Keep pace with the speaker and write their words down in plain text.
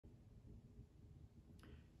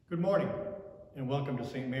Good morning, and welcome to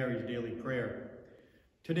St. Mary's Daily Prayer.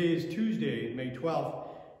 Today is Tuesday, May 12th,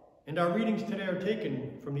 and our readings today are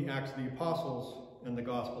taken from the Acts of the Apostles and the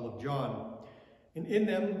Gospel of John. And in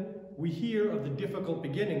them, we hear of the difficult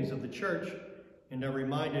beginnings of the church and are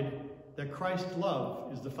reminded that Christ's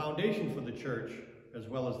love is the foundation for the church, as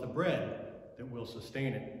well as the bread that will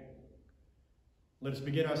sustain it. Let us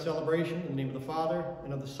begin our celebration in the name of the Father,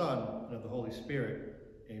 and of the Son, and of the Holy Spirit.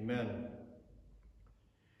 Amen.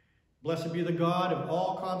 Blessed be the God of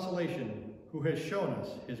all consolation, who has shown us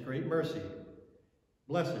his great mercy.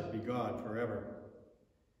 Blessed be God forever.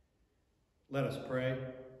 Let us pray.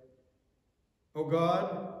 O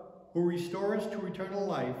God, who restore us to eternal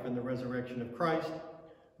life in the resurrection of Christ,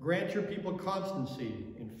 grant your people constancy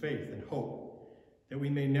in faith and hope, that we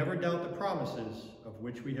may never doubt the promises of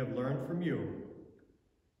which we have learned from you.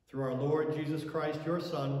 Through our Lord Jesus Christ, your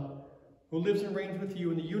Son, who lives and reigns with you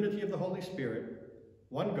in the unity of the Holy Spirit,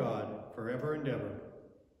 one God, forever and ever.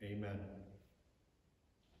 Amen.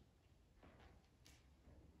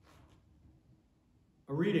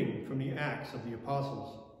 A reading from the Acts of the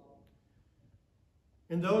Apostles.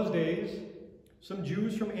 In those days, some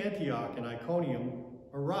Jews from Antioch and Iconium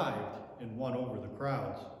arrived and won over the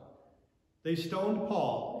crowds. They stoned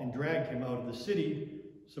Paul and dragged him out of the city,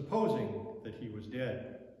 supposing that he was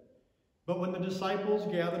dead. But when the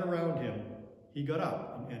disciples gathered around him, he got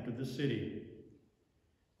up and entered the city.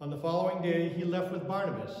 On the following day, he left with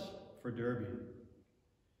Barnabas for Derbe.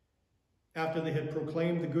 After they had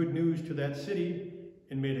proclaimed the good news to that city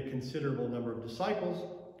and made a considerable number of disciples,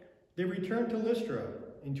 they returned to Lystra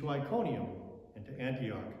and to Iconium and to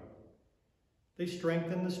Antioch. They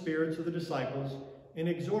strengthened the spirits of the disciples and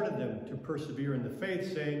exhorted them to persevere in the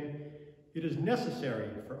faith, saying, "It is necessary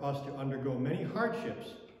for us to undergo many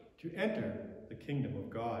hardships to enter the kingdom of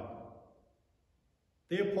God."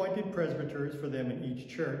 They appointed presbyters for them in each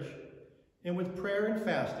church, and with prayer and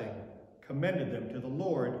fasting commended them to the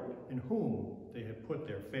Lord in whom they had put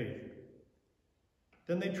their faith.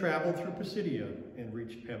 Then they traveled through Pisidia and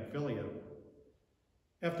reached Pamphylia.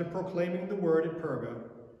 After proclaiming the word at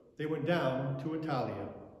Derbe, they went down to Italia.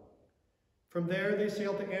 From there they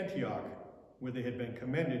sailed to Antioch, where they had been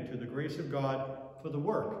commended to the grace of God for the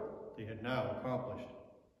work they had now accomplished.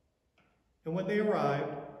 And when they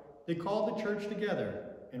arrived, they called the church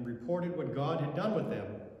together and reported what God had done with them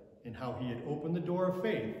and how he had opened the door of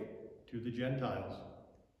faith to the Gentiles.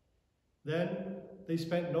 Then they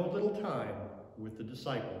spent no little time with the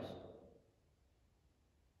disciples.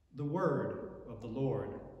 The word of the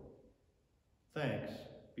Lord. Thanks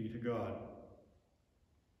be to God.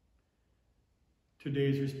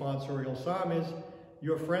 Today's responsorial psalm is,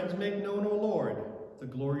 "Your friends make known, O Lord, the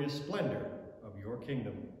glorious splendor of your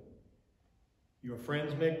kingdom." Your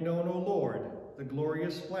friends make known, O Lord, the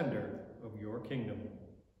glorious splendor of your kingdom.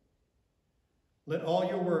 Let all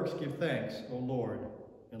your works give thanks, O Lord,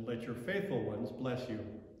 and let your faithful ones bless you.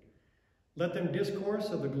 Let them discourse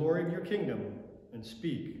of the glory of your kingdom and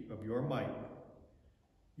speak of your might.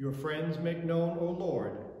 Your friends make known, O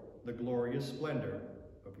Lord, the glorious splendor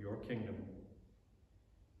of your kingdom.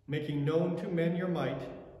 Making known to men your might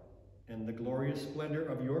and the glorious splendor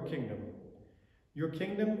of your kingdom. Your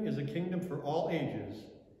kingdom is a kingdom for all ages,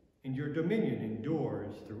 and your dominion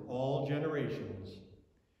endures through all generations.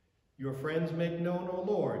 Your friends make known, O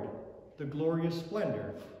Lord, the glorious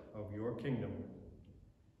splendor of your kingdom.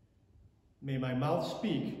 May my mouth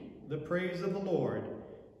speak the praise of the Lord,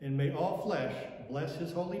 and may all flesh bless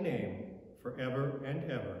his holy name forever and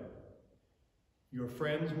ever. Your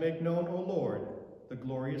friends make known, O Lord, the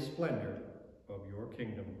glorious splendor of your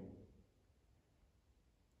kingdom.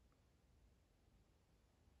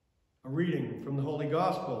 A reading from the Holy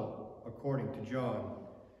Gospel according to John.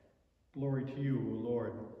 Glory to you, O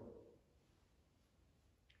Lord.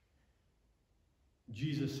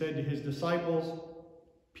 Jesus said to his disciples,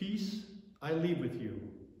 "Peace I leave with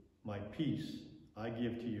you, my peace I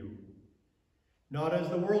give to you. Not as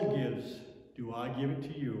the world gives, do I give it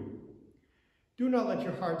to you. Do not let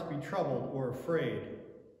your hearts be troubled or afraid.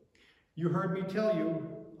 You heard me tell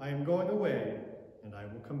you, I am going away, and I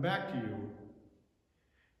will come back to you.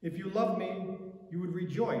 If you love me, you would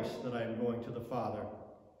rejoice that I am going to the Father,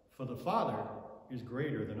 for the Father is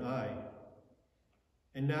greater than I.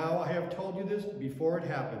 And now I have told you this before it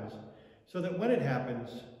happens, so that when it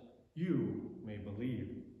happens, you may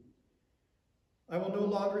believe. I will no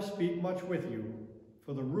longer speak much with you,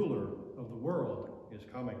 for the ruler of the world is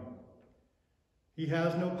coming. He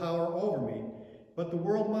has no power over me, but the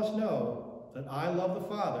world must know that I love the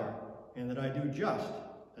Father, and that I do just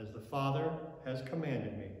as the Father has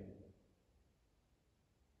commanded me."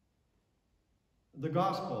 The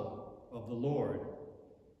Gospel of the Lord.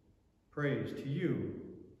 Praise to you,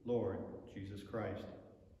 Lord Jesus Christ.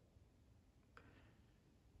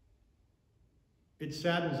 It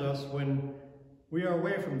saddens us when we are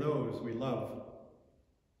away from those we love,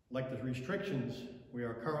 like the restrictions we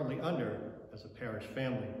are currently under as a parish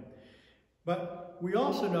family. But we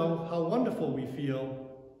also know how wonderful we feel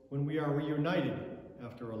when we are reunited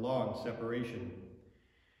after a long separation.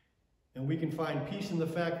 And we can find peace in the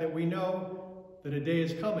fact that we know that a day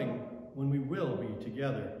is coming when we will be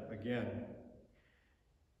together again.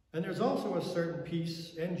 And there's also a certain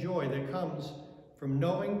peace and joy that comes from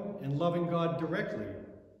knowing and loving God directly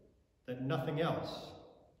that nothing else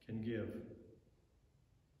can give.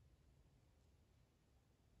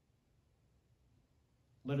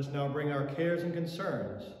 Let us now bring our cares and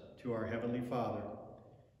concerns to our Heavenly Father.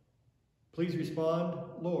 Please respond,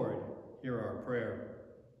 Lord, hear our prayer.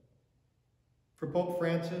 For Pope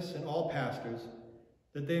Francis and all pastors,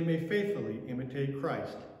 that they may faithfully imitate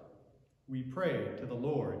Christ, we pray to the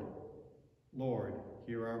Lord. Lord,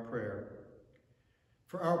 hear our prayer.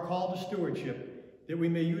 For our call to stewardship, that we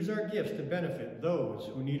may use our gifts to benefit those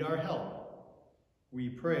who need our help, we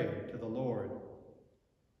pray to the Lord.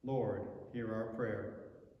 Lord, hear our prayer.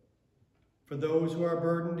 For those who are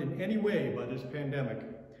burdened in any way by this pandemic,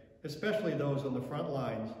 especially those on the front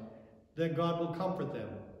lines, that God will comfort them,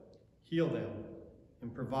 heal them,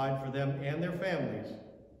 and provide for them and their families,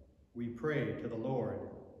 we pray to the Lord.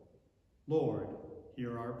 Lord,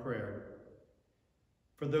 hear our prayer.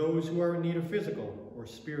 For those who are in need of physical or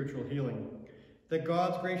spiritual healing, that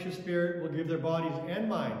God's gracious Spirit will give their bodies and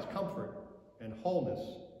minds comfort and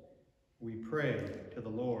wholeness, we pray to the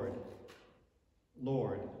Lord.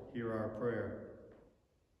 Lord, hear our prayer.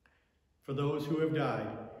 For those who have died,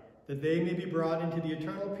 that they may be brought into the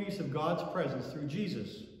eternal peace of God's presence through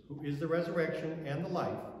Jesus, who is the resurrection and the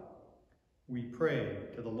life, we pray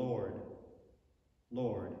to the Lord.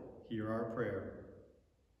 Lord, hear our prayer.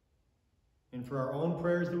 And for our own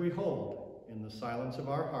prayers that we hold in the silence of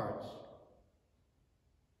our hearts,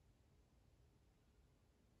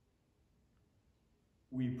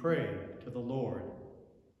 we pray to the Lord.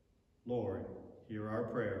 Lord, hear our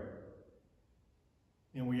prayer.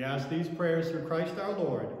 And we ask these prayers through Christ our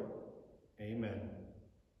Lord. Amen.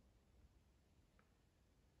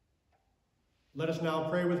 Let us now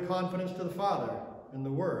pray with confidence to the Father in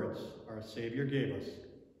the words our Savior gave us.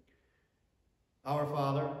 Our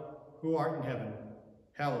Father, who art in heaven,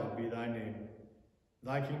 hallowed be thy name.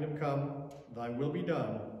 Thy kingdom come, thy will be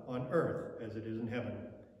done, on earth as it is in heaven.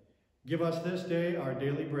 Give us this day our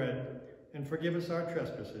daily bread, and forgive us our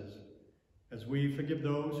trespasses, as we forgive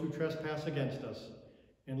those who trespass against us.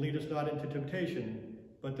 And lead us not into temptation,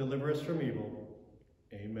 but deliver us from evil.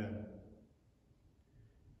 Amen.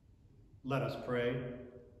 Let us pray.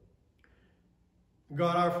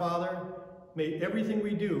 God our Father, may everything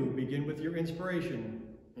we do begin with your inspiration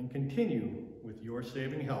and continue with your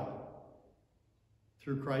saving help.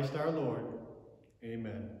 Through Christ our Lord.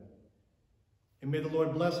 Amen. And may the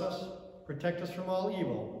Lord bless us, protect us from all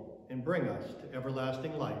evil, and bring us to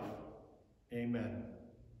everlasting life. Amen.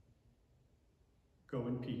 Go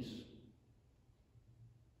in peace.